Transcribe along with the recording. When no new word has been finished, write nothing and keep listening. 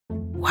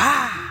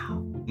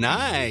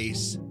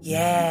Nice.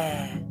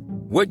 Yeah.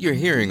 What you're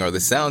hearing are the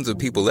sounds of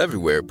people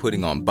everywhere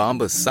putting on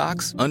Bombas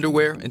socks,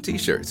 underwear, and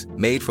T-shirts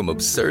made from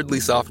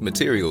absurdly soft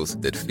materials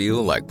that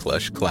feel like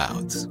plush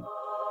clouds.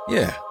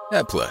 Yeah,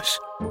 that plush.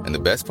 And the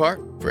best part?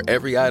 For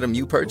every item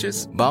you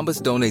purchase,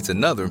 Bombas donates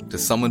another to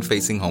someone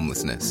facing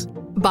homelessness.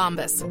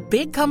 Bombas.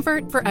 Big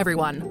comfort for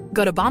everyone.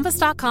 Go to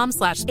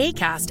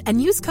bombas.com/ACAST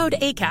and use code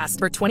ACAST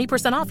for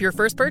 20% off your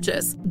first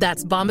purchase.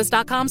 That's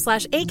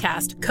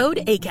bombas.com/ACAST.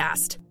 Code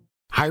ACAST.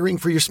 Hiring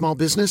for your small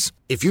business?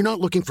 If you're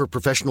not looking for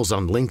professionals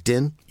on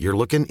LinkedIn, you're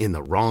looking in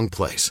the wrong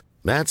place.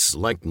 That's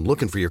like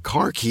looking for your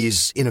car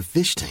keys in a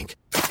fish tank.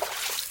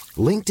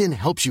 LinkedIn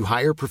helps you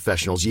hire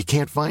professionals you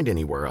can't find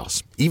anywhere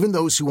else, even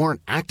those who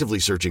aren't actively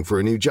searching for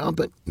a new job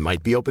but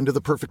might be open to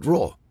the perfect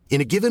role. In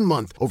a given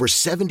month, over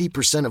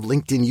 70% of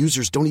LinkedIn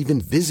users don't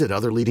even visit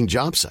other leading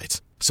job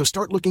sites. So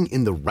start looking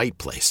in the right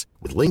place.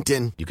 With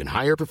LinkedIn, you can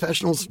hire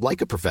professionals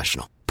like a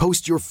professional.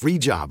 Post your free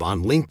job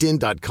on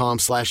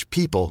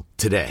linkedin.com/people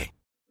today.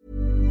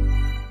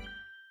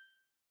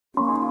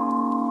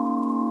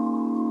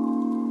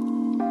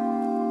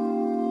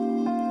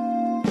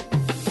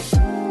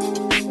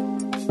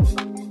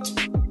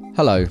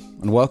 Hello,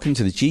 and welcome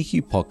to the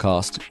GQ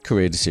podcast,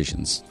 Career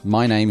Decisions.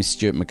 My name is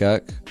Stuart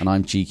McGurk, and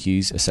I'm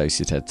GQ's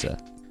Associate Editor.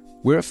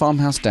 We're at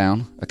Farmhouse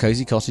Down, a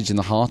cosy cottage in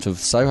the heart of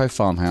Soho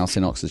Farmhouse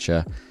in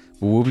Oxfordshire,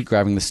 where we'll be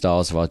grabbing the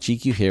stars of our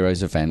GQ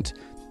Heroes event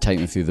to take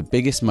them through the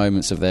biggest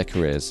moments of their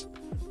careers,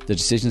 the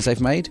decisions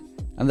they've made,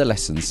 and the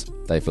lessons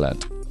they've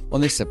learnt.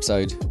 On this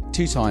episode,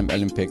 two-time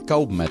Olympic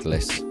gold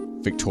medalist,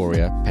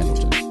 Victoria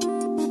Pendleton.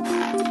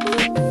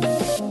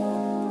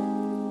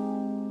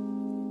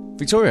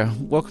 Victoria,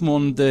 welcome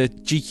on the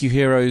GQ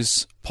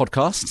Heroes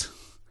podcast.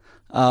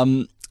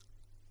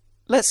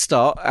 Let's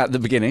start at the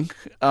beginning.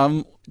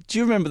 Do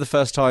you remember the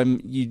first time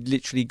you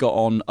literally got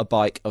on a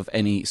bike of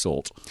any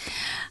sort?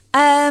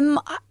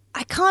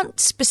 I can't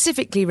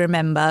specifically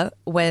remember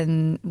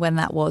when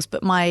that was,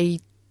 but I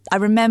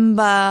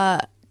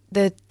remember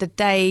the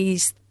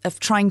days of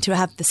trying to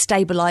have the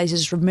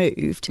stabilisers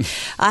removed.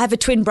 I have a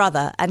twin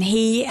brother and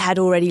he had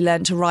already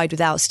learned to ride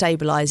without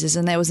stabilisers,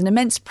 and there was an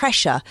immense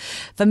pressure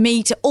for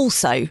me to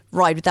also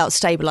ride without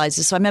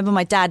stabilisers. So I remember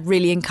my dad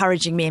really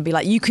encouraging me and be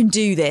like, you can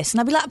do this. And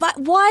I'd be like, but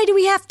why do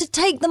we have to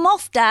take them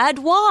off, Dad?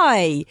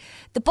 Why?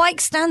 The bike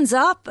stands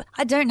up.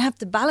 I don't have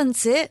to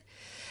balance it.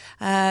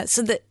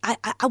 So that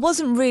I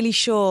wasn't really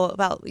sure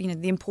about,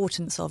 the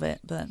importance of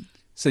it, but...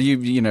 So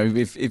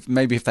if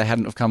maybe if they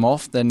hadn't have come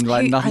off, then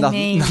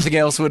nothing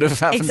else would have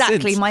happened.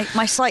 Exactly, since.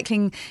 My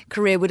cycling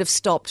career would have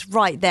stopped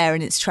right there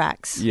in its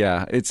tracks.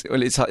 Yeah, it's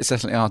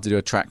definitely hard to do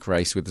a track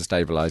race with the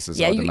stabilisers.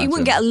 Yeah, you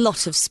wouldn't get a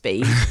lot of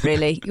speed,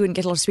 really. You wouldn't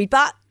get a lot of speed,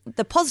 but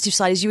the positive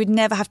side is you would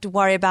never have to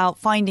worry about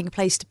finding a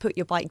place to put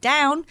your bike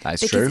down. That's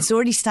because true. It's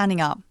already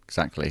standing up.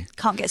 Exactly.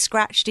 Can't get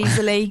scratched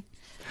easily.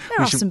 There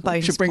are some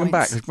bonus We should bring them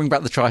back. Bring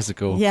back the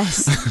tricycle.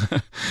 Yes.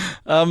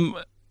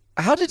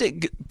 How did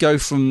it go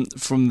from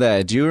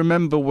there? Do you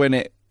remember when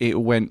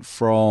it went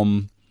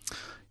from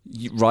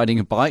riding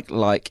a bike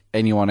like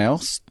anyone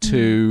else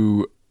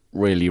to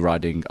really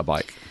riding a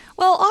bike?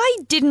 Well, I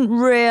didn't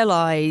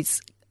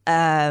realise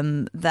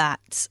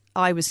that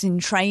I was in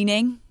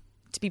training,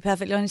 to be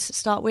perfectly honest, to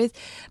start with.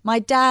 My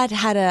dad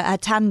had a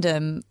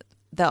tandem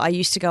that I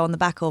used to go on the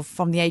back of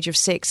from the age of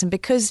 6, and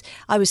because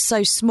I was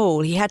so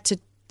small, he had to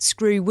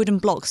screw wooden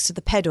blocks to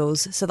the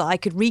pedals so that I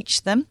could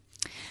reach them,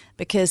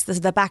 because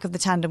the back of the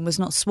tandem was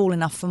not small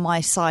enough for my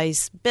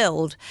size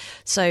build.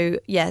 So,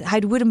 yeah, I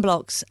had wooden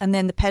blocks and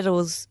then the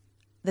pedals,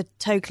 the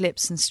toe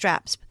clips and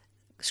straps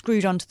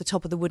screwed onto the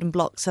top of the wooden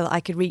blocks so that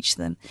I could reach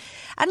them.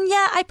 And,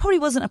 yeah, I probably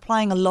wasn't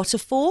applying a lot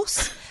of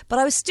force, but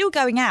I was still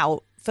going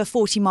out for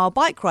 40-mile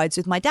bike rides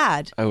with my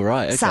dad. Oh,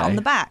 right, okay. Sat on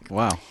the back.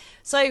 Wow.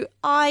 So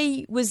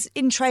I was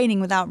in training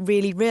without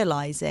really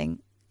realising.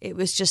 It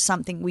was just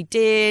something we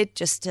did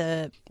just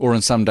to... Or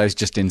on some days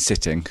just in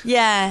sitting.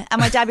 Yeah.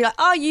 And my dad would be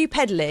like, are you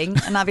pedalling?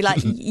 And I'd be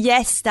like,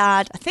 yes,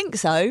 Dad, I think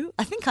so.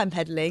 I think I'm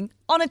pedalling.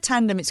 On a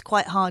tandem, it's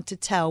quite hard to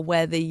tell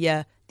where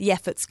the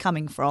effort's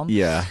coming from.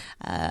 Yeah.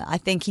 I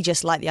think he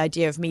just liked the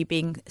idea of me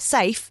being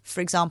safe,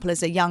 for example,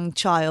 as a young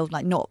child,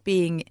 like not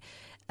being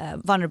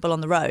vulnerable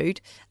on the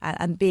road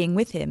and being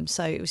with him.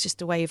 So it was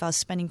just a way of us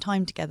spending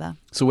time together.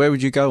 So where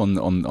would you go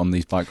on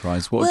these bike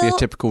rides? What would be a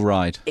typical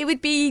ride? It would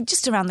be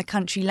just around the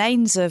country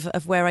lanes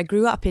of where I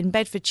grew up in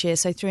Bedfordshire,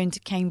 so through into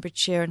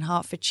Cambridgeshire and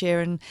Hertfordshire,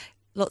 and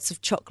lots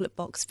of chocolate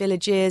box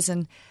villages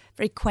and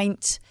very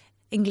quaint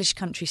English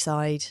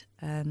countryside,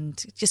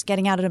 and just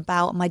getting out and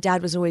about. My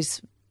dad was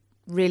always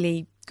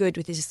really good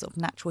with his sort of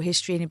natural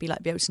history, and he'd be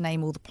able to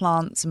name all the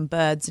plants and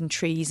birds and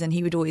trees, and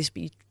he would always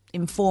be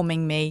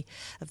informing me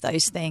of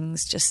those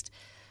things, just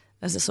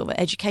as a sort of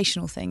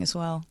educational thing as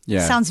well.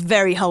 Yeah. Sounds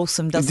very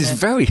wholesome, doesn't it? It's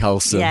very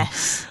wholesome.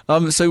 Yes.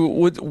 So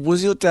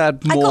was your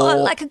dad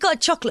more... I got a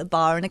chocolate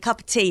bar and a cup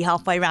of tea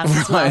halfway round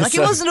as well. It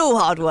wasn't all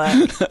hard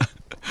work.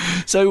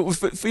 So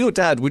for your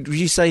dad, would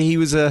you say he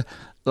was a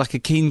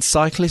keen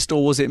cyclist,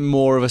 or was it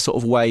more of a sort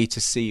of way to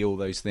see all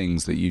those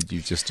things that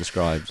you've just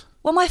described?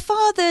 Well, my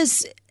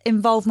father's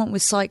involvement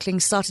with cycling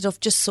started off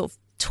just sort of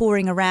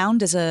touring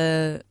around as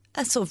a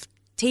sort of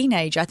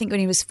teenager. I think when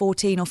he was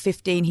 14 or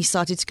 15, he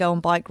started to go on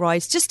bike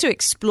rides just to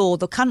explore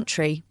the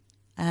country.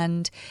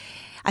 And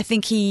I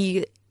think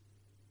he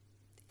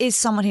is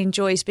someone who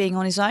enjoys being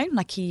on his own.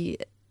 Like, he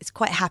is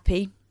quite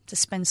happy to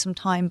spend some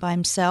time by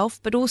himself.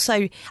 But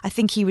also, I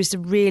think he was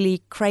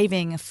really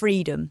craving a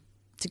freedom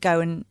to go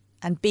and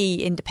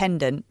be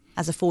independent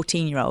as a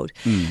 14-year-old.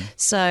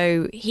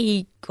 So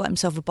he got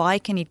himself a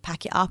bike and he'd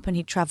pack it up and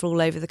he'd travel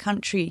all over the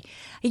country.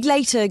 He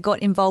later got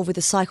involved with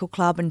a cycle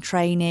club and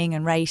training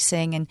and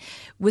racing, and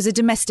was a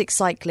domestic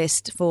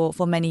cyclist for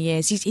many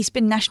years. He's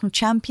been national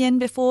champion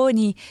before, and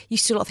he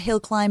used to do a lot of hill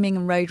climbing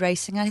and road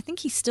racing. And I think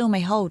he still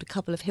may hold a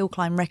couple of hill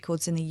climb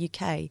records in the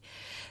UK.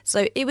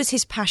 So it was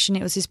his passion,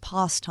 it was his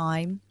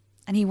pastime,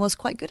 and he was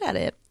quite good at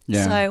it.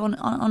 Yeah.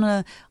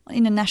 So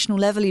in a national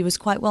level, he was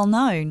quite well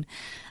known.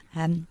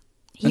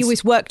 He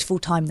always worked full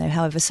time though,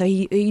 however, so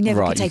he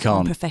never could take it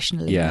on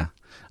professionally. Yeah.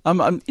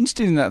 I'm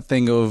interested in that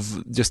thing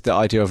of just the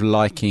idea of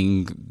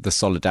liking the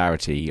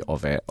solidarity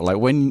of it. Like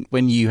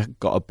when you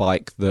got a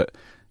bike that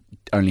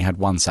only had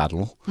one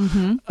saddle,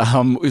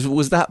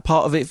 was that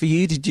part of it for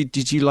you?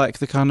 Did you like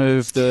the kind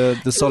of the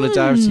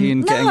solidarity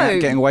and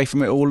getting away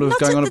from it all of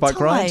going on a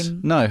bike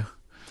ride? No.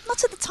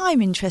 Not at the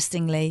time,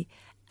 interestingly.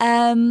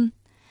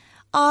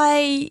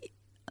 I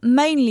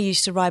mainly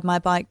used to ride my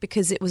bike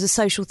because it was a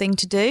social thing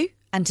to do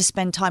and to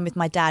spend time with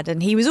my dad.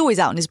 And he was always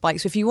out on his bike.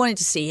 So if you wanted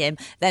to see him,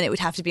 then it would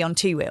have to be on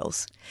two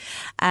wheels.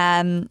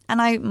 And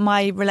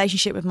my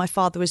relationship with my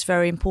father was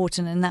very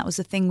important, and that was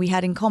the thing we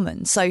had in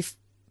common. So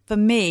for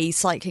me,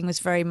 cycling was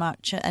very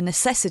much a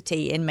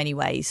necessity in many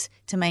ways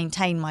to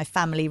maintain my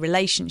family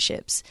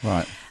relationships.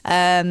 Right.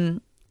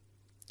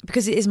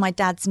 Because it is my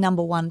dad's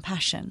number one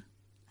passion.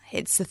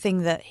 It's the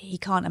thing that he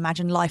can't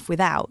imagine life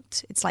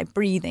without. It's like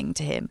breathing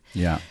to him.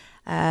 Yeah.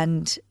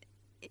 And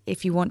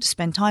if you want to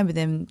spend time with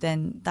him,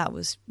 then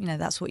that's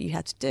what you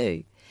had to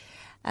do.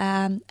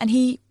 And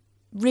he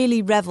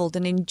really reveled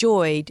and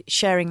enjoyed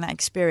sharing that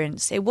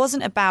experience. It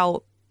wasn't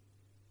about,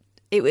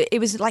 it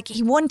was like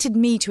he wanted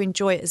me to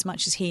enjoy it as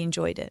much as he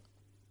enjoyed it.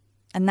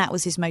 And that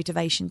was his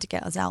motivation to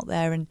get us out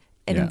there and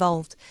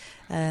involved.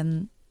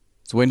 So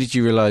when did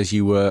you realise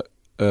you were,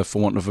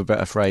 for want of a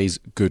better phrase,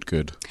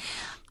 good?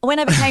 When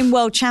I became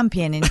world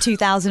champion in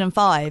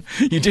 2005.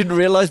 You didn't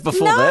realise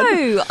before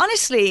then? No,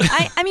 honestly.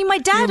 I mean, my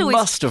dad you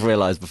must have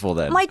realised before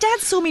then. My dad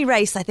saw me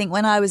race, I think,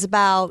 when I was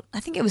about,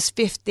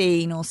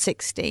 15 or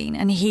 16.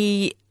 And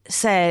he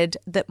said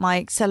that my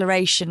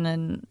acceleration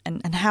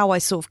and how I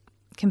sort of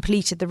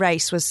completed the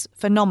race was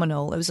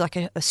phenomenal. It was like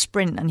a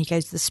sprint. And he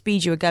goes, the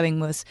speed you were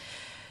going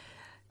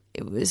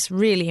it was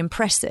really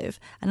impressive.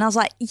 And I was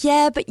like,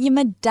 yeah, but you're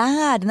my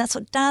dad, and that's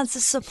what dads are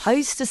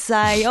supposed to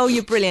say. Oh,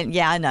 you're brilliant.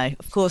 Yeah, I know.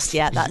 Of course,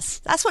 yeah, that's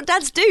what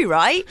dads do,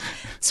 right?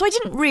 So I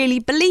didn't really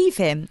believe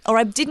him, or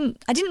I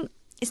didn't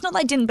it's not that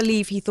I didn't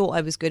believe he thought I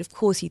was good. Of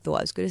course he thought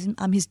I was good.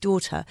 I'm his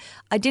daughter.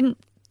 I didn't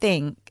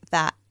think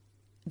that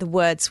the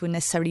words were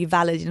necessarily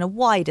valid in a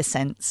wider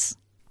sense.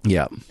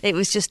 Yeah. It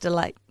was just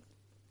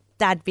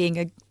dad being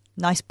a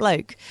nice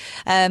bloke.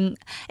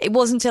 It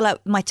wasn't until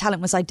my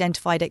talent was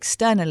identified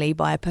externally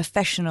by a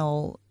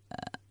professional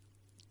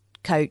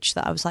coach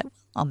that I was like,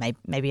 oh,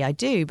 maybe I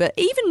do. But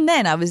even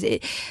then,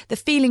 the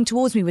feeling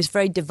towards me was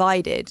very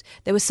divided.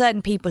 There were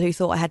certain people who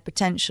thought I had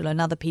potential, and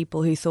other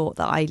people who thought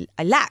that I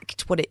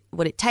lacked what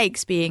it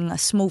takes, being a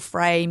small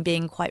frame,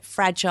 being quite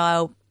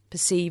fragile,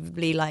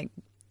 perceivably like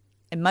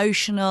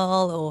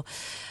emotional, or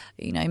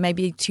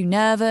maybe too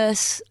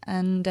nervous.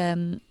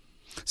 And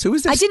so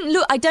was this...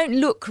 I don't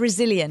look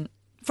resilient.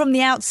 From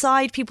the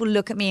outside, people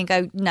look at me and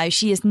go, no,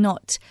 she is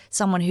not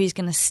someone who's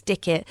going to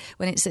stick it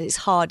when it's at its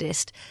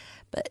hardest.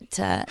 But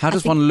how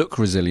does one look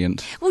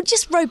resilient? Well,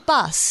 just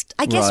robust.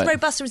 I guess Right.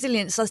 robust and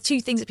resilience are two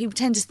things that people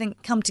tend to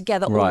think come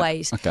together Right.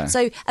 always. Okay.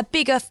 So a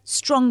bigger,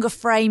 stronger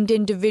framed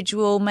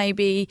individual,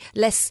 maybe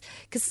less,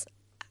 because,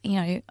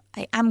 I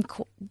am...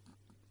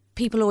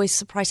 People always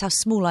surprised how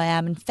small I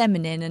am and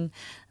feminine, and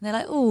they're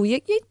like, "Oh, you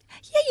look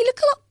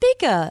a lot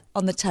bigger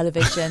on the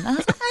television." And I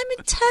was like, I'm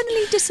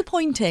eternally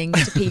disappointing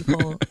to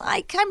people.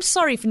 I'm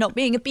sorry for not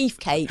being a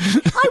beefcake.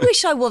 I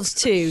wish I was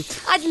too.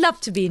 I'd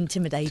love to be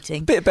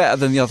intimidating. Bit better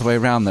than the other way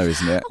around, though,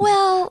 isn't it?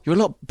 Well, you're a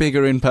lot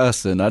bigger in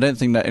person. I don't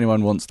think that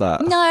anyone wants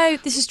that. No,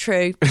 this is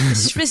true.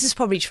 This is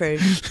probably true.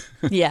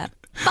 Yeah,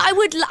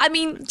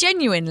 but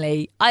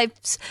genuinely, I've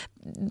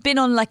been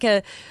on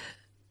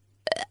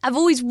I've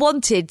always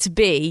wanted to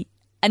be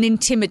an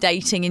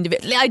intimidating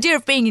individual. The idea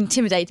of being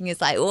intimidating is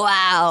like,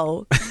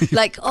 wow.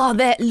 Like, oh,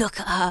 look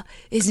at her.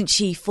 Isn't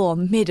she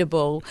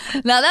formidable?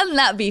 Now,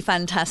 that'd be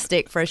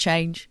fantastic for a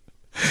change.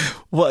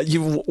 What,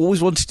 you've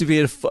always wanted to be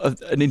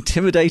an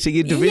intimidating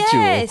individual?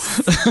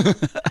 Yes.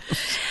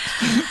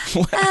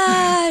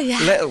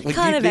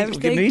 Kind of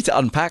everything. We need to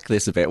unpack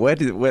this a bit. Where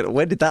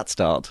did that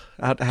start?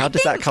 How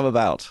did that come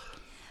about?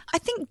 I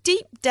think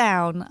deep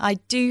down, I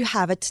do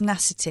have a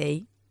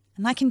tenacity,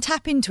 and I can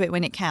tap into it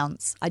when it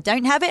counts. I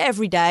don't have it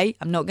every day.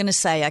 I'm not going to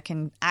say I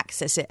can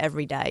access it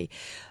every day.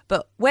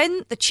 But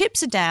when the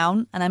chips are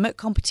down and I'm at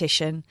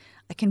competition,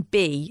 I can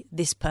be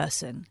this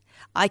person.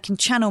 I can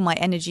channel my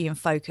energy and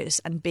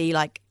focus and be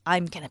like,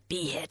 I'm going to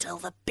be here till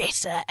the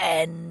bitter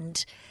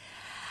end.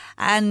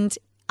 And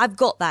I've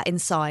got that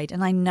inside,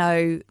 and I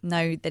know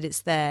that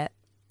it's there.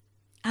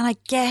 And I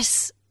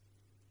guess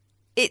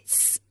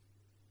it's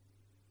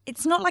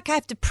not like I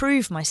have to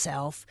prove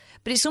myself,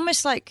 but it's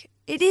almost like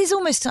it is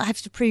almost I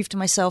have to prove to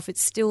myself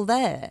it's still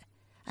there.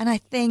 And I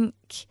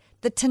think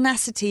the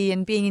tenacity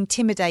and being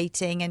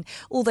intimidating and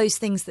all those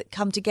things that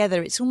come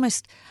together, it's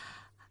almost,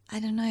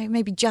 I don't know,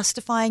 maybe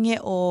justifying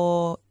it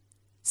or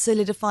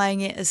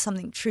solidifying it as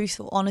something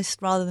truthful,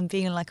 honest, rather than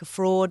being like a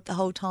fraud the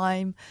whole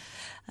time.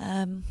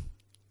 I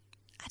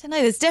don't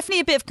know. There's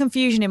definitely a bit of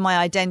confusion in my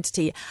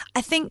identity.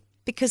 I think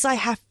because I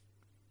have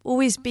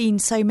always been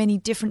so many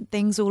different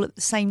things all at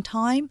the same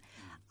time,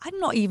 I'm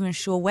not even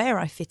sure where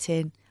I fit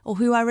in or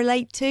who I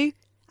relate to.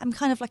 I'm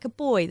kind of like a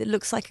boy that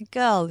looks like a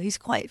girl who's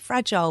quite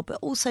fragile but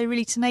also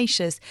really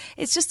tenacious.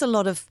 It's just a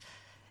lot of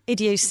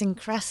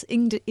idiosyncrasies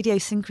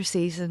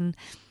and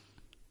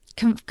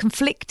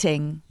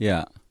conflicting.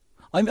 Yeah.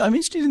 I'm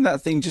interested in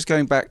that thing, just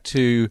going back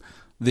to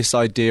this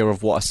idea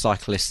of what a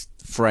cyclist's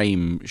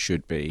frame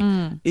should be.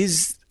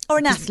 Or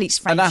an athlete's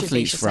frame. An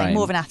athlete's frame.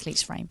 More of an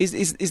athlete's frame.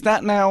 Is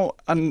that now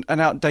an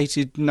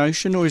outdated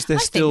notion, or is there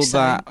still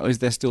that? Or is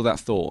there still that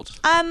thought?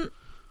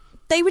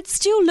 They would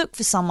still look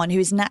for someone who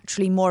is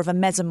naturally more of a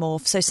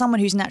mesomorph, so someone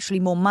who's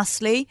naturally more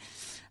muscly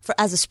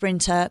as a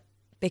sprinter,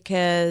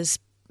 because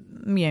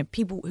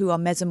people who are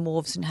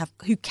mesomorphs and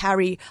who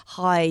carry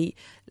high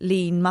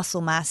lean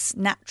muscle mass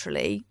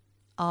naturally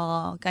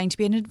are going to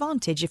be an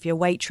advantage. If you're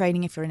weight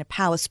training, if you're in a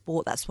power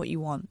sport, that's what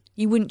you want.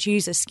 You wouldn't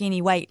use a skinny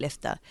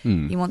weightlifter.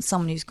 You want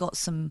someone who's got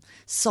some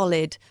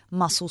solid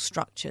muscle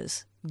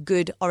structures,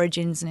 good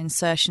origins and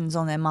insertions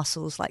on their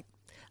muscles, like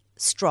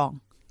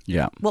strong.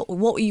 Yeah.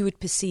 What you would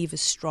perceive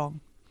as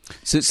strong.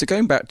 So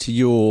going back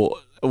to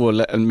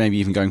and maybe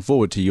even going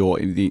forward to your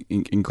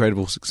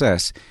incredible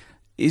success,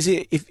 is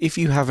it if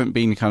you haven't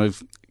been kind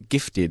of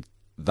gifted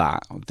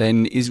that,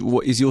 then is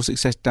your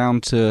success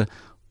down to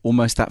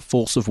almost that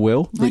force of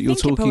will that you're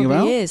talking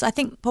about? I think it probably is. I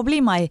think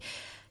probably my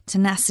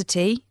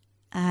tenacity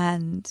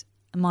and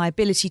my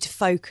ability to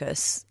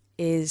focus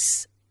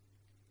is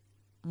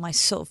my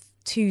sort of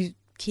two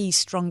key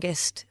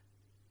strongest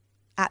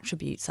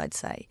attributes, I'd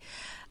say.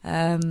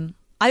 I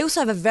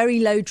also have a very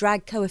low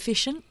drag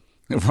coefficient.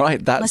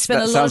 Right, I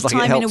spent a lot of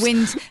time in a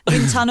wind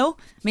tunnel.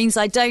 Means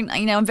I don't,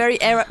 I'm very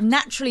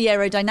naturally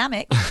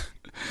aerodynamic.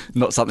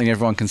 Not something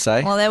everyone can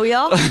say. Well, there we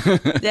are.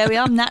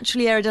 I'm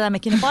naturally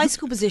aerodynamic. In a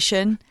bicycle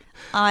position,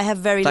 I have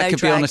very low drag. That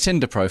could be on a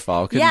Tinder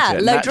profile, couldn't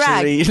it? Low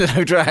drag.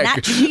 Low drag.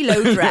 Naturally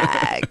low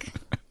drag.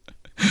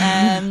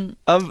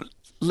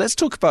 Let's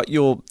talk about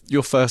your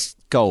first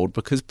gold,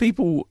 because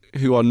people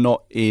who are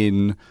not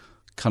in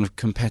kind of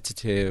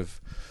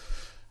competitive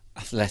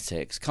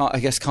athletics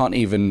can't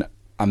even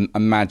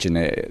imagine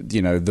it.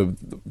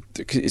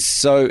 It's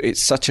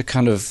such a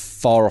kind of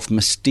far off,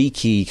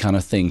 mystique-y kind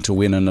of thing to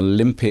win an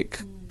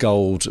Olympic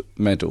gold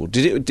medal.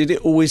 Did it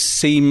always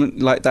seem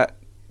like that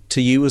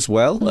to you as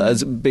well,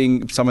 as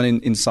being someone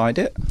inside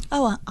it?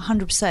 Oh,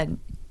 100%.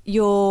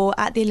 You're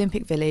at the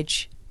Olympic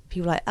Village.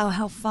 People are like, oh,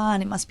 how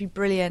fun, it must be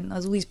brilliant.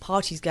 There's all these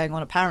parties going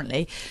on,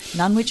 apparently,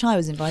 none which I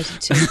was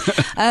invited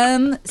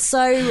to.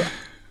 So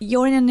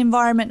you're in an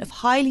environment of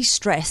highly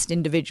stressed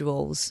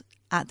individuals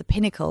at the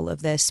pinnacle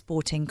of their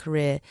sporting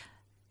career,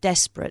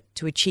 desperate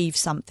to achieve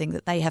something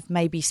that they have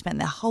maybe spent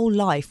their whole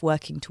life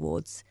working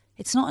towards.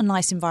 It's not a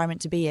nice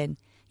environment to be in.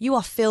 You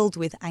are filled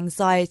with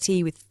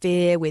anxiety, with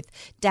fear, with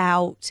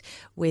doubt,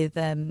 with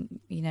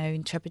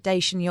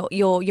intrepidation.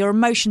 Your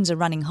emotions are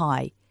running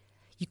high.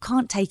 You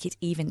can't take it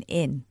even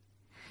in.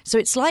 So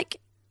it's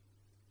like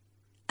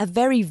a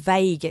very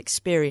vague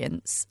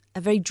experience,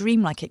 a very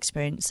dreamlike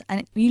experience.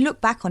 And you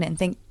look back on it and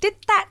think, did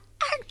that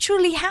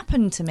actually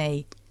happen to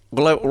me?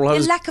 Well,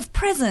 the lack of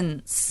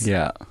presence.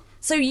 Yeah.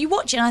 So you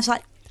watch it and I was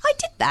like, I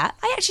did that.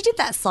 I actually did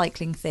that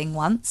cycling thing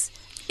once.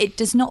 It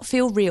does not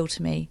feel real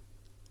to me.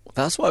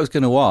 That's what I was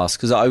going to ask,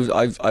 because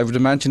I would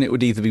imagine it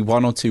would either be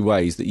one or two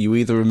ways, that you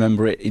either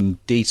remember it in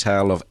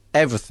detail of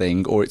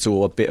everything, or it's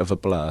all a bit of a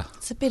blur.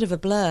 It's a bit of a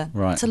blur.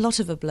 Right. It's a lot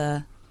of a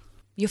blur.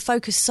 You're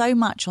focused so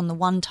much on the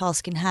one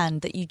task in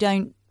hand that you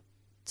don't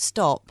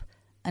stop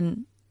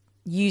and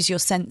use your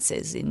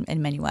senses in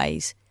many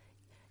ways.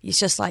 It's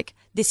just like,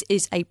 this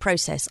is a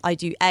process. I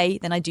do A,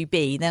 then I do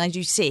B, then I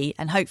do C,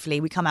 and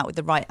hopefully we come out with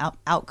the right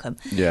outcome.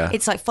 Yeah.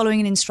 It's like following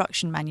an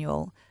instruction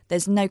manual.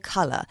 There's no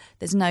colour.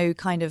 There's no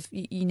kind of,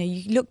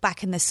 you look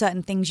back and there's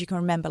certain things you can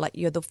remember, like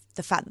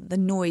the fact that the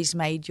noise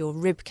made your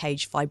rib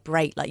cage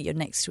vibrate like you're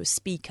next to a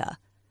speaker.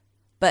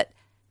 But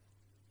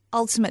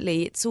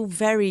ultimately, it's all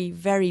very,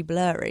 very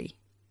blurry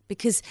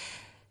because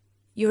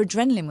your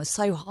adrenaline was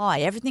so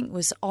high. Everything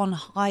was on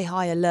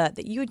high alert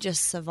that you were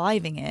just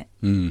surviving it.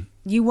 Mm.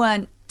 You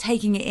weren't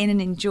taking it in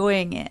and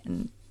enjoying it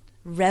and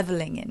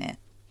reveling in it.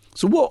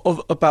 So what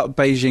about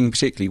Beijing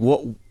particularly?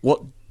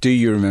 What do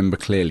you remember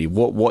clearly?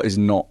 What is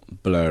not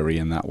blurry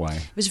in that way?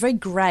 It was very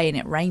grey and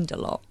it rained a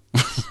lot.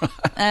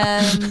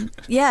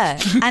 Yeah,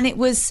 and it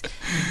was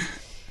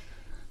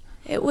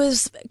It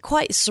was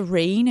quite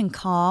serene and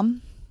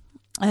calm.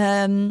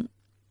 I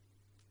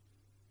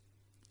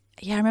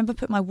remember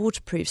putting my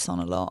waterproofs on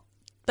a lot.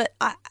 But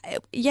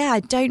I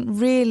don't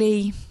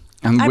really...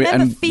 And,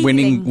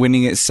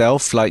 winning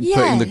itself, like yes.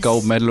 putting the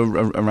gold medal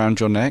around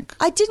your neck?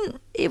 I didn't.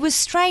 It was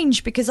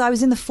strange because I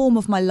was in the form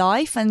of my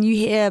life, and you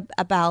hear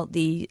about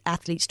the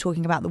athletes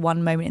talking about the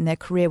one moment in their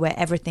career where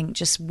everything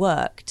just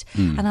worked.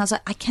 And I was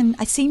like,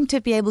 I seem to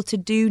be able to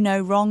do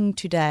no wrong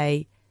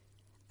today.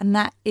 And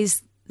that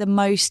is the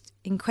most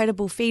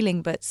incredible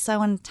feeling, but so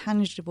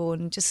untangible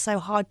and just so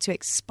hard to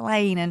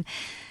explain and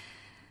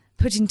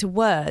put into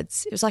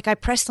words. It was like I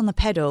pressed on the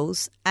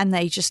pedals and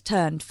they just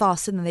turned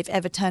faster than they've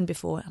ever turned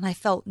before, and I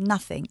felt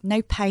nothing,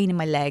 no pain in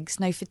my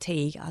legs, no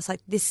fatigue. I was like,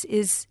 this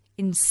is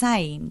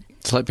insane.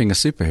 It's like being a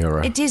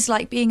superhero. It is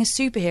like being a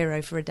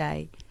superhero for a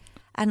day,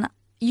 and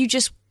you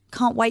just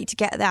can't wait to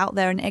get out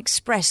there and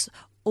express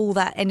all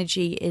that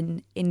energy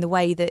in the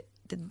way that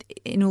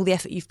in all the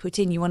effort you've put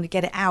in, you want to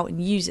get it out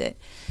and use it.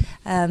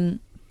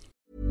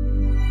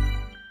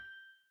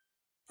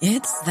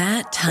 It's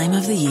that time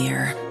of the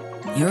year.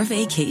 Your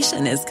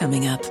vacation is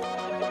coming up.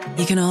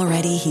 You can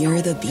already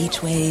hear the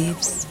beach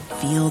waves,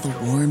 feel the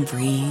warm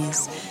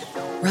breeze,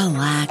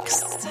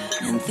 relax,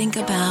 and think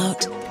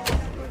about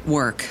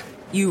work.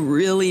 You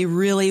really,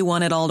 really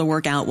want it all to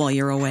work out while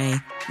you're away.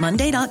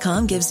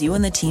 Monday.com gives you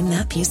and the team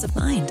that peace of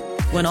mind.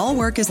 When all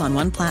work is on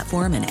one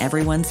platform and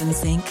everyone's in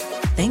sync,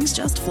 things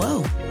just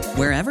flow.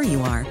 Wherever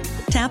you are,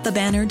 tap the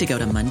banner to go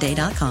to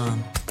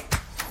Monday.com.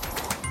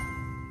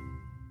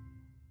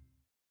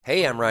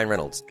 Hey, I'm Ryan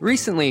Reynolds.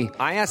 Recently,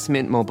 I asked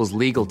Mint Mobile's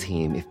legal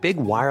team if big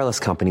wireless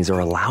companies are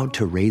allowed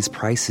to raise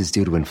prices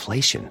due to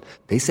inflation.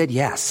 They said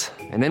yes.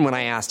 And then when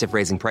I asked if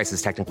raising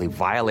prices technically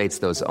violates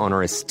those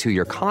onerous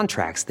 2-year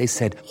contracts, they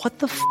said, "What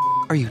the f***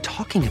 are you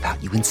talking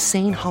about, you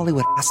insane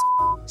Hollywood ass f-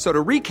 So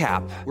to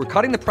recap, we're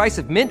cutting the price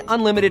of Mint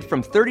Unlimited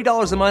from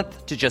 $30 a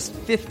month to just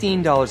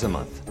 $15 a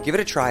month. Give it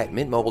a try at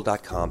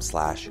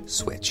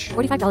mintmobile.com/switch.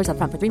 $45 up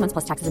front for 3 months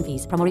plus taxes and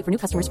fees. Promo rate for new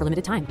customers for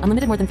limited time.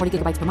 Unlimited more than 40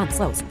 gigabytes per month.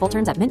 Slows full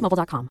terms at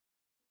mintmobile.com.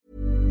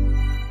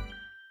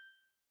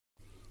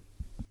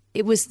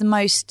 It was the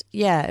most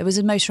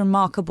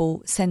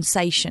remarkable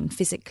sensation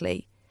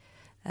physically.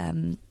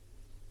 But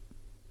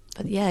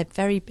yeah,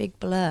 very big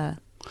blur.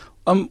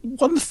 One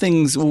of the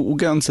things, we'll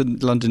get on to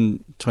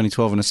London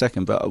 2012 in a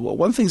second, but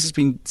one of the things that's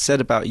been said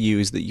about you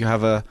is that you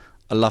have a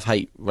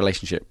love-hate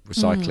relationship with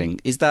cycling.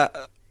 Is that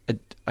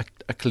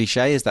a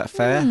cliche? Is that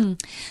fair?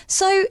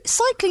 So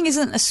cycling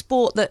isn't a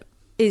sport that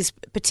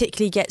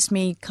particularly gets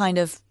me kind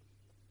of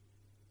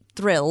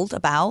thrilled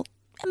about,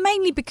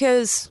 mainly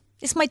because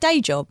it's my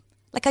day job.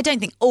 Like, I don't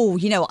think,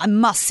 I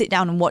must sit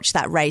down and watch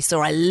that race,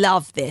 or I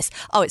love this.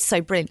 Oh, it's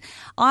so brilliant.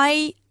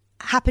 I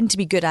happened to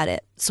be good at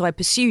it, so I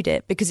pursued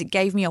it because it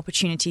gave me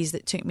opportunities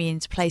that took me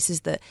into places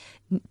that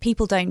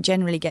people don't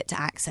generally get to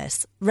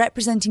access.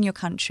 Representing your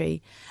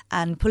country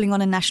and pulling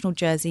on a national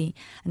jersey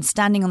and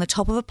standing on the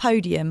top of a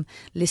podium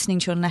listening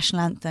to your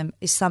national anthem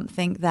is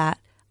something that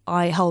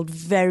I hold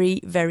very,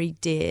 very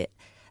dear.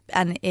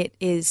 And I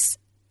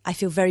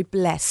feel very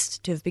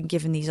blessed to have been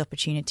given these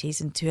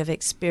opportunities and to have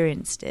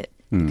experienced it,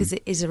 because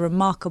it is a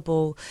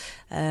remarkable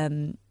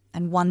and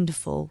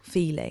wonderful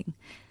feeling.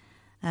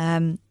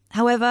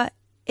 However,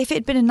 if it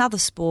had been another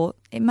sport,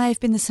 it may have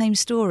been the same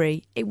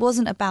story. It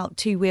wasn't about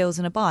 2 wheels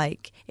and a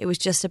bike. It was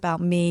just about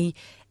me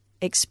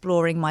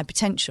exploring my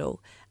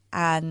potential.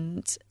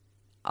 And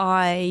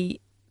there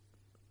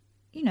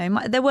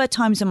were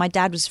times when my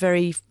dad was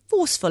very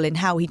forceful in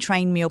how he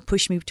trained me or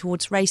pushed me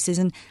towards races.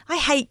 And I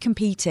hate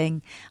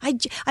competing.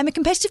 I'm a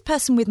competitive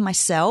person with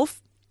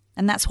myself,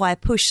 and that's why I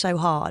push so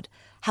hard.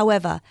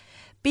 However,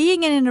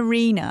 being in an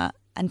arena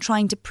and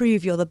trying to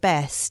prove you're the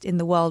best in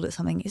the world at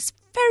something is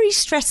very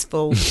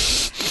stressful.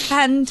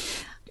 And,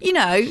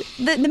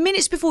 the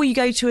minutes before you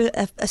go to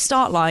a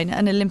start line,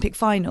 an Olympic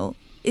final,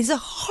 is a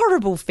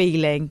horrible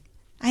feeling.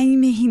 I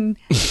mean,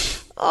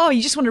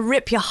 you just want to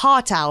rip your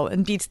heart out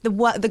and be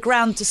the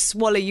ground to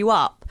swallow you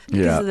up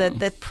because of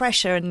the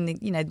pressure and,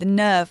 the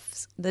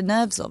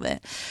nerves of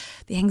it,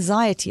 the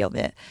anxiety of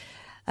it.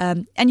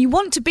 And you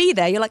want to be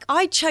there. You're like,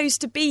 I chose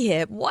to be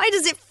here. Why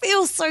does it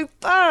feel so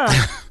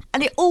bad?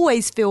 And it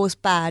always feels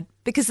bad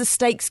because the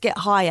stakes get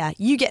higher.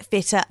 You get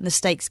fitter and the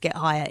stakes get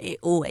higher. It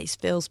always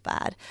feels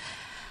bad.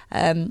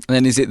 And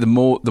then is it the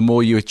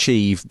more you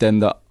achieve, then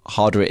the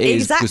harder it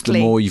is, exactly. Because the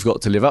more you've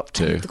got to live up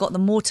to. You've got the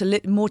more to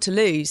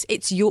lose.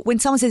 It's when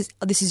someone says,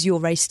 this is your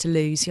race to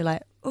lose, you're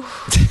like,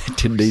 oh,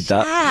 didn't need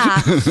that. Yeah.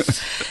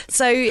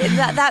 So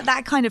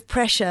that kind of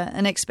pressure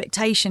and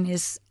expectation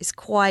is it's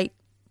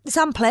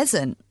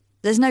unpleasant.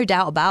 There's no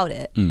doubt about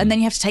it. And then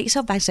you have to take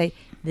yourself back and say,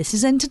 this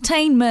is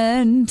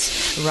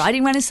entertainment.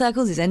 Riding around in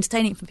circles is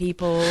entertaining for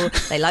people.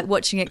 They like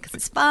watching it because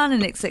it's fun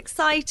and it's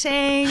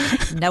exciting.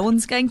 No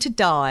one's going to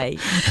die.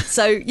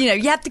 So,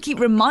 you have to keep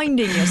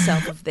reminding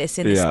yourself of this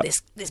in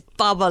this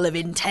bubble of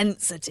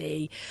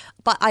intensity.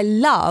 But I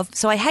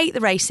hate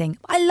the racing.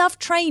 I love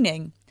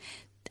training.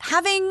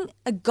 Having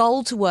a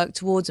goal to work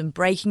towards and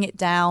breaking it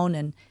down,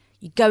 and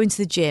you go into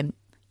the gym,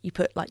 You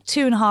put like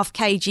 2.5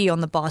 kg on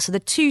the bar. So the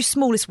two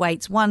smallest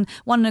weights,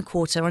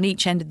 1.25 on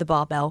each end of the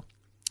barbell.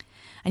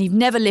 And you've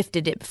never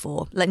lifted it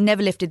before, like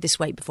never lifted this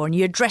weight before. And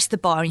you address the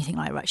bar and you think,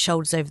 like, right,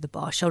 shoulders over the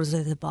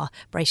bar,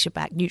 brace your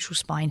back, neutral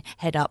spine,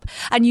 head up.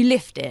 And you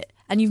lift it.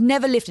 And you've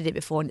never lifted it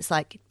before. And it's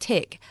like,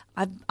 tick,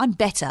 I'm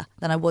better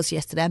than I was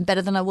yesterday. I'm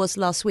better than I was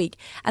last week.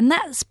 And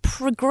that's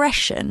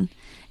progression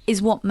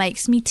is what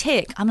makes me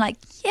tick. I'm like,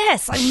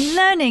 yes, I'm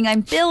learning,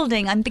 I'm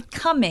building, I'm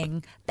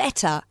becoming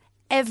better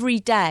every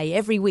day,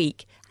 every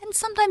week. And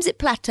sometimes it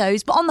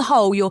plateaus, but on the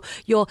whole,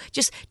 you're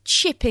just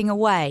chipping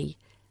away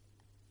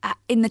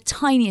in the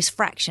tiniest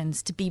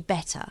fractions to be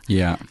better.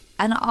 Yeah.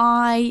 And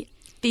I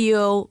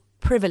feel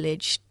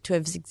privileged to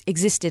have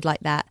existed like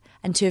that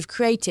and to have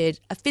created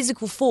a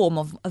physical form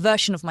of a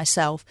version of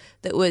myself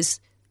that was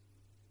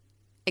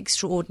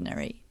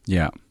extraordinary.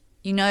 Yeah.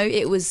 You know,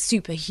 it was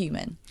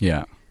superhuman.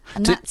 Yeah.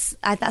 And that's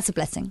a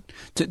blessing.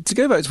 To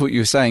go back to what you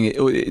were saying,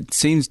 it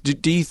seems,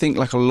 do you think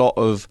like a lot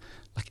of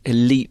like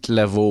elite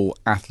level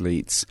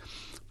athletes,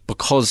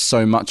 because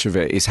so much of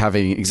it is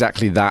having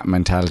exactly that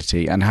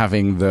mentality and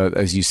having the,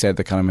 as you said,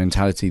 the kind of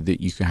mentality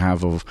that you can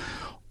have of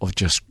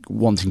just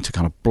wanting to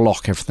kind of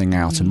block everything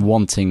out and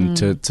wanting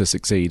to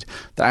succeed,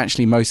 that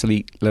actually most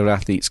elite level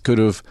athletes could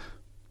have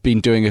been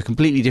doing a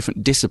completely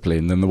different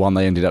discipline than the one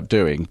they ended up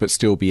doing, but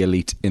still be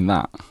elite in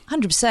that?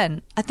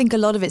 100%. I think a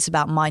lot of it's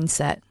about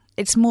mindset.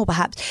 It's more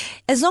perhaps,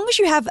 as long as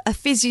you have a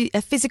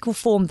physical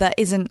form that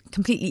isn't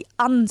completely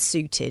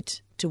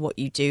unsuited to what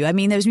you do. I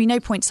mean, there was no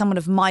point someone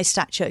of my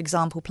stature,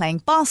 example, playing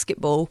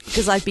basketball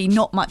because I'd be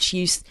not much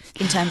use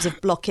in terms of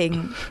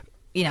blocking.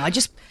 You know,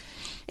 it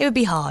would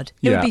be hard.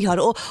 It would be hard.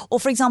 Or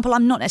for example,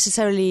 I'm not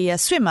necessarily a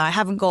swimmer. I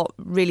haven't got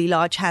really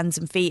large hands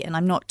and feet, and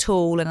I'm not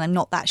tall, and I'm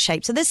not that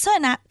shaped. So there's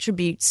certain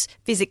attributes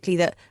physically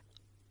that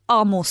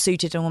are more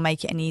suited and will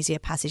make it an easier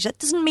passage. That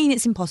doesn't mean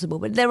it's impossible,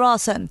 but there are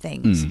certain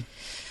things.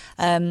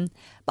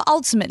 But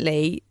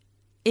ultimately,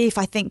 if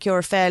I think you're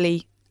a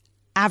fairly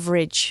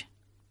average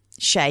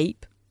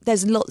shape,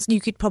 there's lots,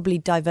 you could probably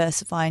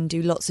diversify and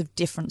do lots of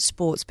different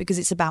sports because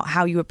it's about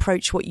how you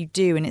approach what you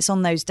do. And it's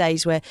on those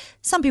days where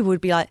some people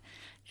would be like,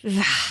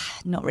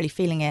 not really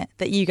feeling it,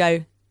 that you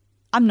go,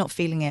 I'm not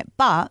feeling it,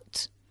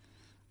 but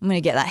I'm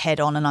going to get that head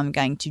on and I'm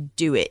going to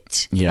do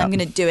it. Yeah. I'm going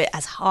to do it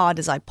as hard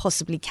as I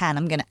possibly can.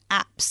 I'm going to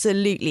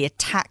absolutely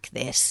attack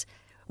this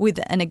with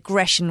an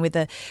aggression, with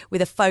a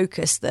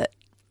focus that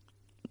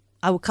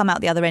I will come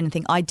out the other end and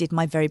think I did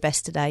my very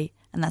best today.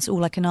 And that's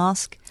all I can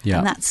ask. Yeah.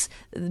 And that's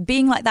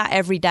being like that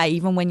every day,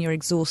 even when you're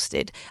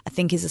exhausted, I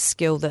think is a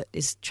skill that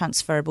is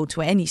transferable to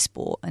any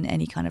sport and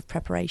any kind of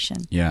preparation.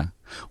 Yeah.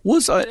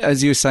 Was,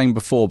 as you were saying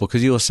before,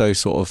 because you're so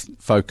sort of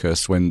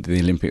focused when the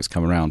Olympics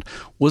come around,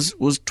 was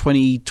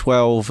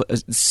 2012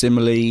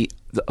 similarly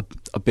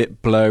a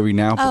bit blurry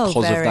now because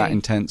of that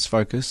intense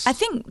focus? I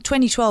think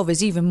 2012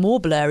 is even more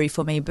blurry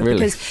for me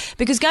Really?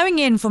 because going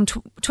in from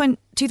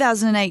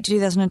 2008 to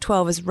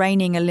 2012 as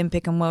reigning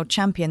Olympic and world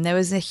champion, there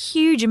was a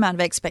huge amount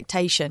of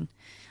expectation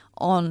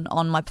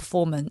on my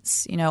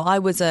performance. You know, I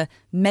was a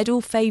medal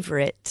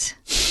favourite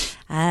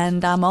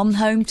and I'm on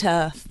home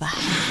turf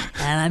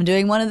and I'm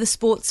doing one of the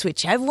sports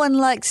which everyone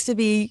likes to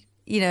be,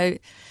 you know,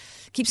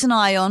 keeps an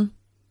eye on.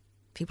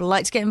 People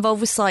like to get involved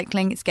with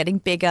cycling. It's getting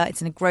bigger.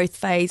 It's in a growth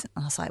phase.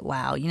 And I was like,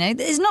 wow, you know,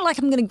 it's not like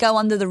I'm going to go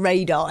under the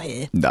radar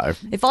here. No.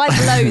 If I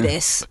blow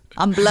this,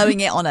 I'm blowing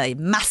it on a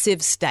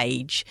massive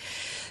stage.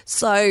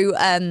 So,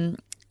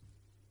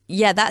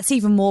 yeah, that's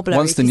even more blurry.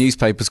 Once the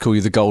newspapers call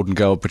you the golden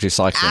girl of British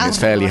cycling, it's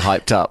fairly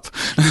hyped up.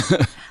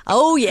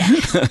 Oh, yeah.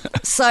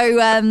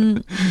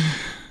 So,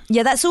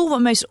 yeah, that's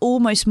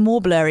almost more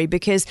blurry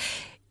because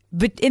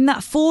but in that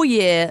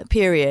 4-year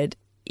period,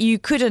 you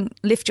couldn't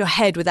lift your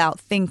head without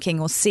thinking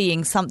or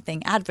seeing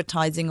something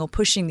advertising or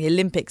pushing the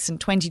Olympics in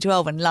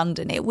 2012 in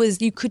London.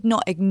 You could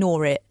not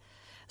ignore it.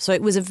 So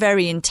it was a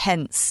very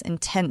intense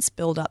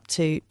build up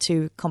to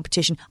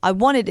competition. I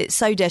wanted it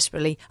so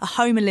desperately. A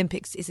home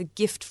Olympics is a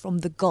gift from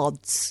the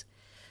gods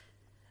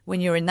when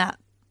you're in that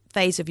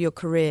phase of your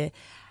career.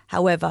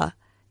 However,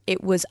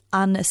 it was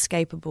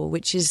unescapable,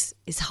 which is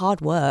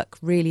hard work,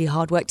 really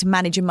hard work to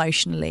manage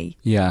emotionally,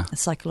 and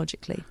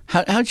psychologically.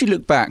 How do you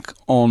look back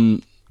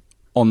on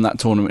that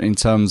tournament in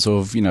terms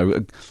of, you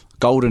know,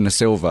 gold and a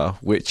silver,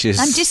 which is...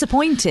 I'm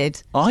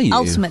disappointed. Are you?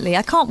 Ultimately,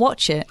 I can't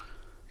watch it.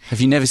 Have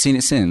you never seen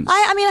it since?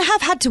 I mean, I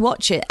have had to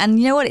watch it, and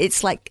you know what?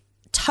 It's like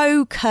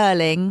toe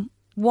curling,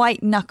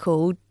 white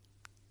knuckled,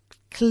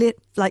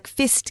 like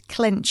fist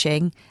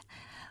clenching,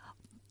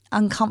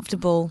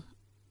 uncomfortable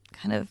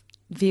kind of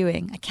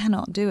viewing. I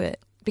cannot do it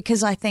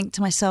because I think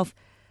to myself,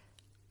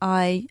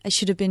 I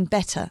should have been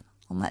better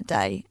on that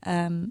day.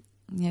 You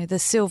know, the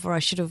silver, I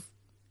should have.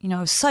 You know,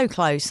 I was so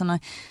close and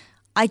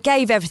I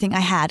gave everything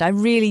I had. I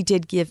really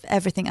did give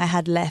everything I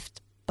had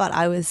left, but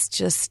I was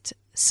just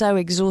so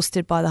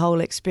exhausted by the whole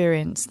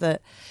experience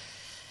that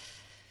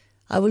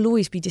I will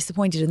always be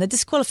disappointed. And the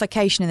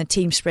disqualification in the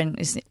team sprint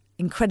is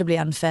incredibly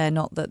unfair,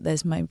 not that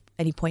there's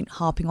any point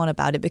harping on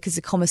about it, because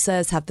the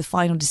commissaires have the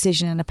final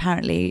decision, and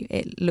apparently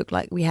it looked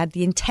like we had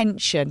the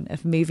intention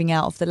of moving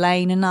out of the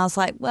lane. And I was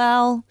like,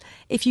 well,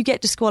 if you get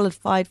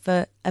disqualified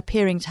for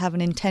appearing to have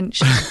an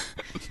intention...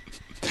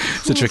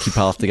 It's a tricky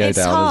path to go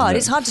down, hard. isn't it?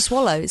 It's hard to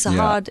swallow.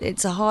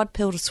 It's a hard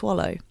pill to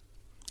swallow.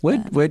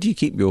 Where do you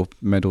keep your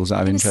medals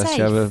out of interest?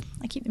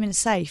 I keep them in a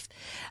safe.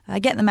 I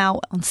get them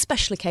out on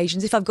special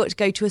occasions. If I've got to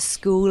go to a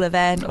school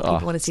event or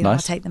people want to see them, I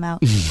take them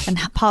out and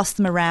pass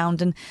them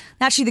around. And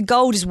actually, the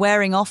gold is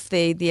wearing off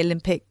the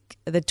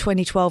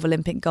 2012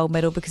 Olympic gold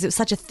medal, because it was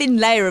such a thin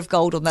layer of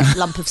gold on that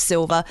lump of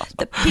silver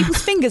that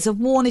people's fingers have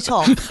worn it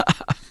off.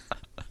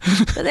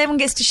 But everyone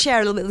gets to share a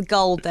little bit of the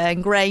gold there,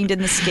 ingrained in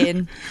the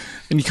skin.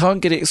 And you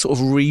can't get it sort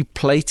of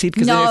replated,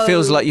 because then it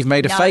feels like you've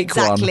made a fake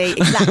one.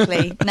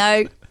 Exactly.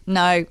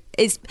 No.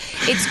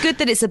 It's good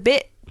that it's a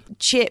bit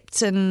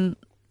chipped and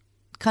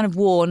kind of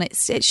worn.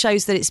 It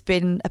shows that it's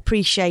been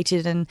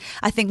appreciated. And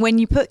I think when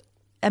you put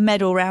a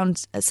medal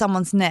around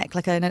someone's neck,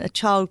 like a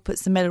child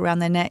puts the medal around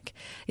their neck,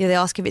 they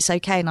ask if it's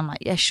okay, and I'm like,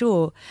 yeah,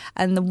 sure.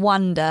 And the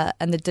wonder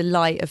and the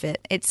delight of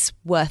it, it's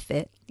worth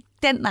it.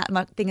 Dent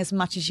that thing as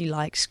much as you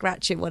like,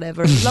 scratch it,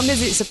 whatever, as long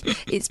as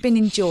it's been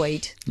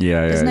enjoyed.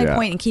 There's no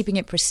point in keeping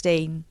it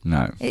pristine.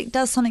 No, it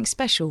does something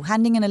special.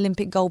 Handing an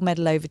Olympic gold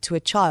medal over to a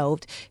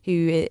child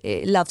who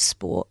loves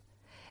sport,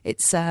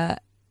 it's a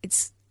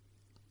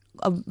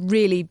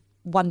really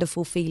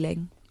wonderful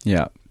feeling.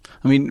 Yeah,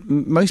 I mean,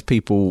 most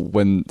people,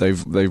 when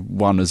they've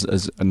won as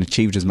and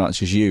achieved as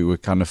much as you,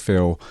 would kind of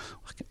feel,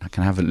 I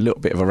can have a little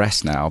bit of a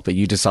rest now. But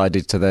you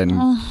decided to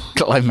then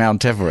climb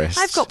Mount Everest.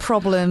 I've got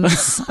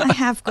problems. I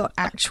have got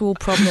actual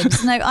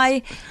problems. No,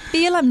 I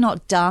feel I'm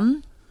not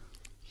done.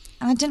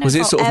 And I don't know. Was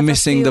it sort of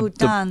missing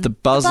the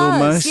buzz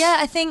almost? Yeah,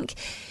 I think,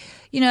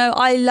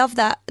 I love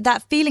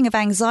that feeling of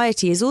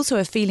anxiety is also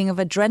a feeling of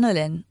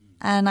adrenaline.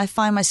 And I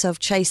find myself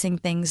chasing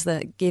things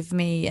that give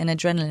me an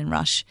adrenaline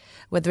rush,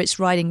 whether it's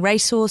riding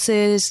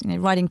racehorses,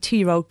 riding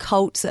 2-year-old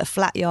colts at a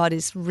flat yard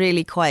is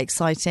really quite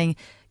exciting,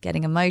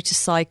 getting a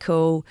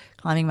motorcycle,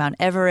 climbing Mount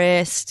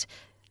Everest,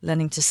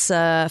 learning to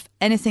surf,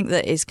 anything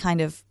that is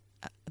kind of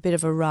a bit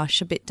of a rush,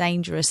 a bit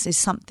dangerous, is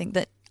something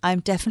that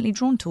I'm definitely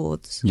drawn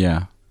towards.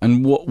 Yeah.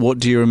 And what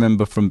do you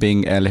remember from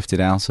being airlifted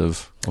out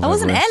of I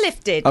wasn't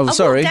airlifted. Oh,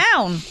 sorry. I walked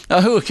down.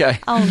 Oh, okay.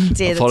 Oh,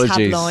 dear,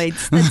 Apologies.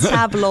 The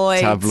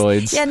tabloids.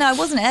 Tabloids. Yeah, no, I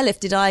wasn't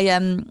airlifted.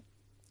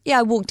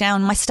 I walked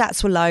down. My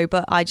stats were low,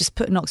 but I just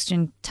put an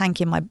oxygen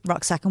tank in my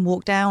rucksack and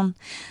walked down.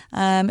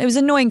 It was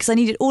annoying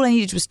because all I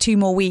needed was 2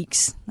 more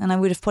weeks, and I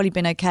would have probably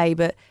been okay.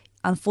 But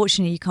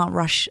unfortunately, you can't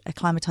rush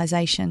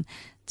acclimatization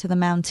to the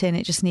mountain.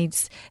 It just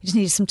needed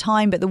some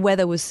time. But the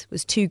weather was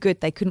too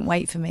good. They couldn't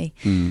wait for me,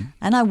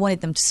 and I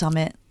wanted them to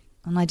summit,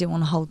 and I didn't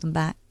want to hold them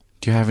back.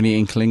 Do you have any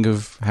inkling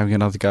of having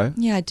another go?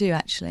 Yeah, I do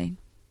actually.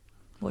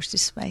 Watch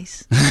this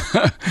space.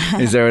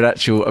 Is there an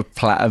actual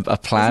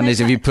plan?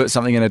 Have you put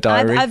something in a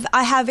diary?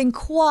 I have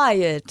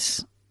inquired.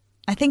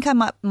 I think I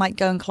might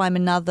go and climb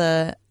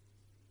another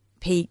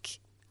peak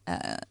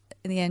in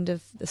the end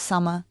of the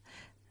summer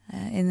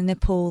in the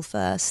Nepal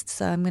first.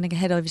 So I'm going to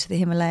head over to the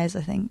Himalayas,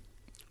 I think.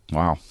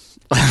 Wow.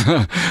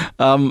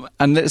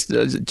 And let's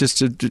just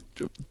to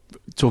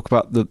talk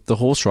about the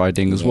horse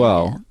riding as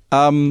well.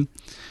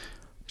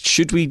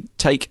 Should we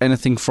take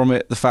anything from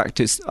it? The fact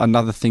it's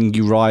another thing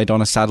you ride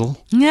on a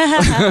saddle?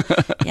 Yeah,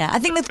 I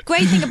think the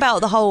great thing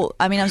about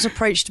I was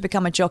approached to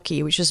become a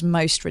jockey, which was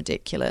most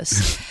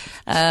ridiculous.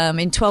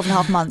 In 12 and a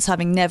half months,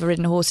 having never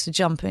ridden a horse to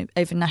jump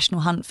over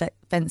national hunt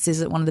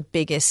fences at one of the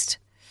biggest,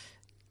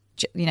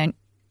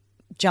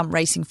 jump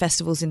racing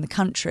festivals in the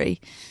country,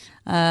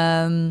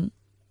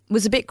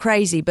 was a bit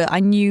crazy. But I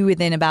knew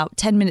within about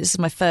 10 minutes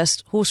of my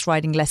first horse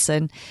riding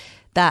lesson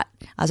that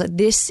I was like,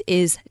 this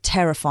is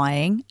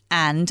terrifying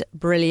and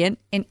brilliant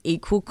in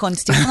equal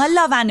quantity. And I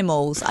love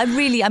animals.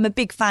 I'm a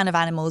big fan of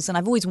animals, and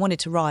I've always wanted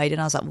to ride. And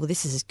I was like, well,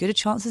 this is as good a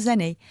chance as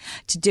any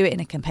to do it in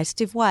a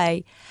competitive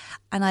way.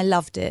 And I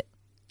loved it.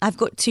 I've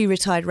got 2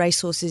 retired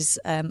racehorses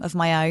of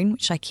my own,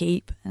 which I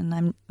keep,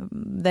 and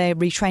they're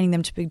retraining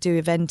them to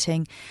do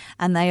eventing,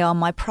 and they are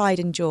my pride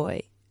and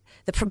joy.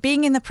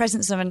 Being in the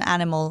presence of an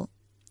animal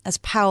as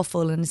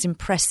powerful and as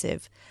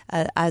impressive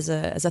as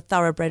a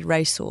thoroughbred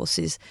racehorse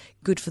is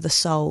good for the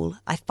soul.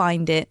 I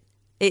find it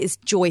is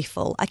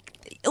joyful.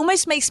 It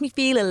almost makes me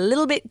feel a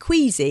little bit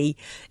queasy.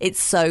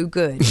 It's so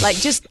good. Like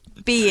just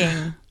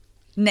being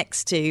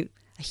next to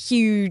a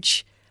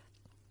huge,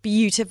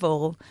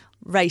 beautiful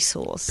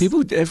racehorse.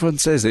 Everyone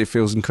says it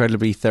feels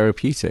incredibly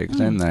therapeutic,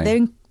 don't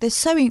they? They're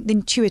so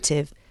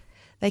intuitive.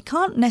 They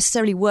can't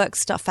necessarily work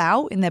stuff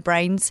out in their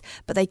brains,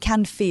 but they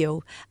can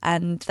feel,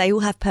 and they all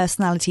have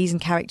personalities and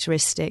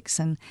characteristics.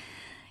 And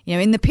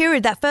in the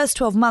period, that first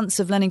 12 months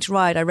of learning to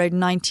ride, I rode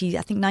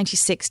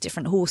 96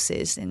 different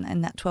horses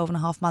in that 12 and a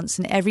half months,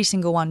 and every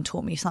single one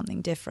taught me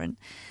something different.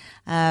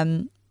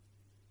 And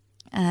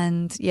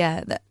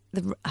yeah,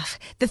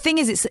 the thing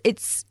is,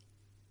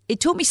 it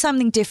taught me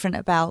something different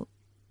about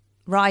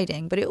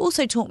riding, but it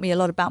also taught me a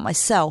lot about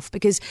myself,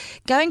 because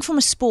going from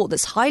a sport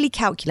that's highly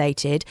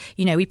calculated,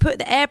 we put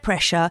the air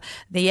pressure,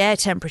 the air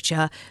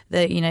temperature,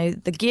 the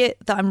gear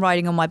that I'm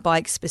riding on my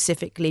bike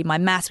specifically, my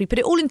mass, we put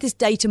it all into this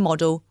data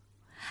model,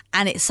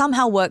 and it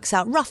somehow works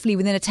out roughly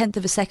within a tenth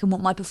of a second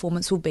what my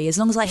performance will be, as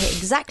long as I hit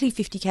exactly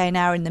 50k an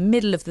hour in the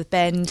middle of the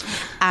bend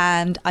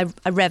and I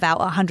rev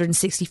out at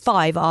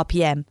 165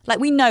 RPM. Like,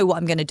 we know what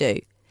I'm going to do.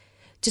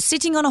 Just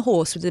sitting on a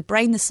horse with a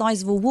brain the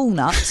size of a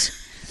walnut,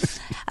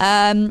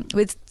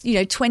 with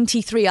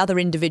 23 other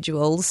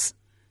individuals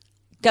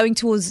going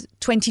towards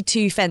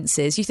 22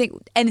 fences, you think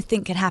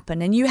anything can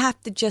happen, and you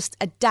have to just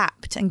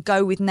adapt and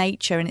go with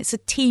nature, and it's a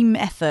team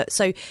effort.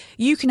 So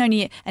you can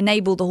only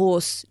enable the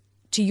horse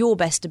to your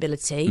best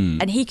ability,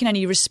 and he can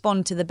only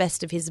respond to the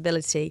best of his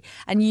ability,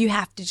 and you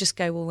have to just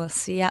go, well,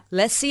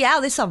 let's see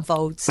how this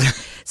unfolds.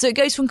 So it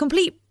goes from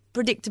complete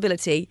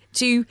predictability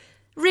to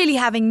really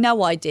having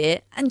no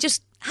idea and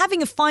just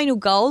having a final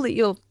goal that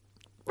you're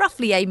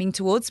roughly aiming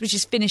towards, which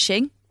is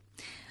finishing,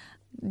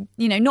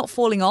 not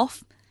falling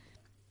off,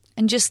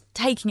 and just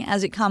taking it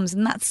as it comes.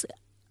 And that's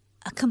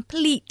a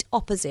complete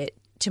opposite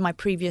to my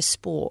previous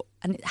sport.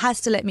 And it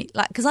has to let me,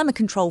 because I'm a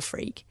control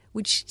freak,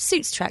 which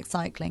suits track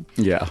cycling.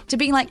 Yeah. To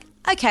being like,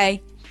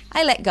 okay,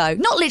 I let go.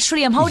 Not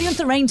literally, I'm holding onto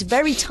the reins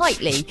very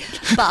tightly,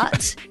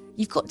 but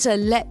you've got to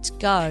let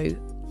go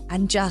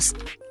and just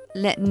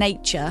let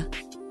nature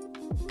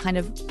kind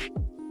of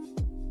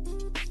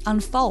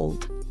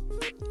unfold.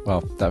 Well,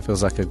 that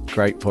feels like a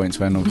great point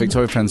to end on.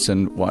 Victoria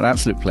Prenderson, what an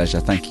absolute pleasure.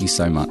 Thank you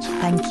so much.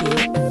 Thank you.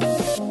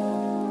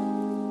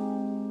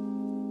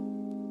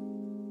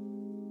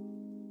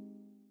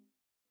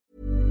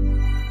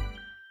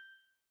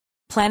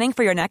 Planning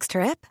for your next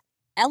trip?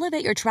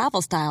 Elevate your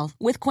travel style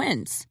with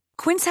Quince.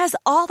 Quince has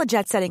all the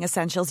jet-setting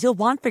essentials you'll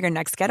want for your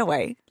next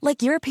getaway,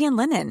 like European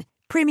linen,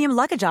 premium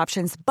luggage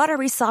options,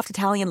 buttery soft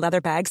Italian leather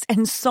bags,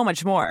 and so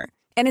much more.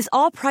 And is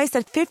all priced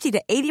at 50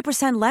 to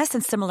 80% less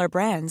than similar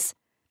brands.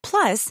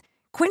 Plus,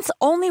 Quince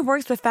only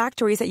works with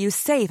factories that use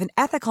safe and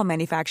ethical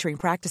manufacturing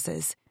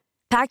practices.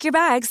 Pack your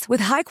bags with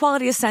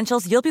high-quality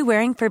essentials you'll be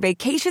wearing for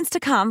vacations to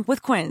come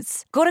with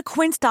Quince. Go to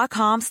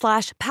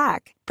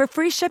quince.com/pack for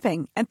free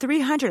shipping and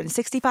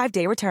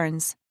 365-day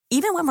returns.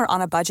 Even when we're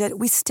on a budget,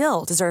 we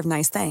still deserve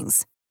nice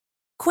things.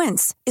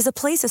 Quince is a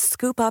place to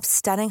scoop up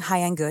stunning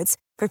high-end goods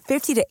for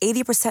 50 to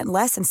 80%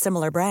 less than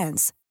similar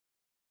brands.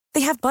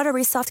 They have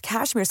buttery soft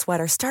cashmere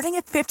sweaters starting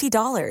at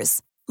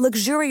 $50,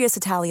 luxurious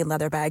Italian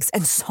leather bags,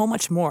 and so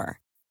much more.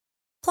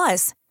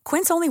 Plus,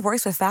 Quince only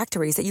works with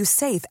factories that use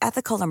safe,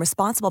 ethical, and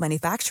responsible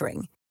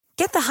manufacturing.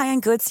 Get the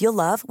high-end goods you'll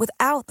love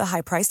without the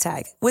high price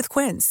tag with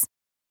Quince.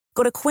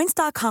 Go to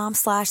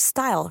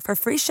quince.com/style for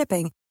free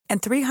shipping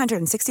and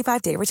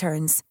 365-day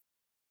returns.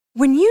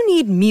 When you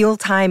need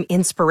mealtime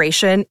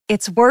inspiration,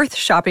 it's worth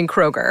shopping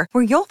Kroger,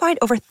 where you'll find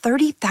over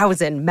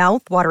 30,000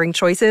 mouth-watering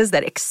choices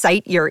that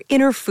excite your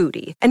inner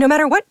foodie. And no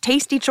matter what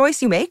tasty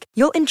choice you make,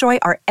 you'll enjoy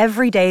our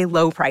everyday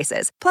low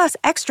prices, plus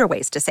extra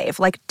ways to save,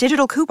 like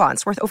digital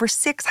coupons worth over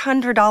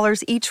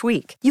 $600 each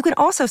week. You can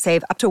also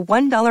save up to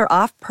 $1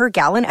 off per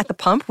gallon at the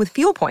pump with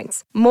fuel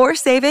points. More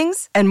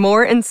savings and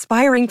more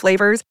inspiring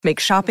flavors make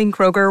shopping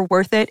Kroger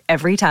worth it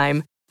every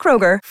time.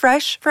 Kroger,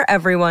 fresh for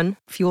everyone.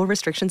 Fuel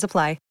restrictions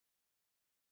apply.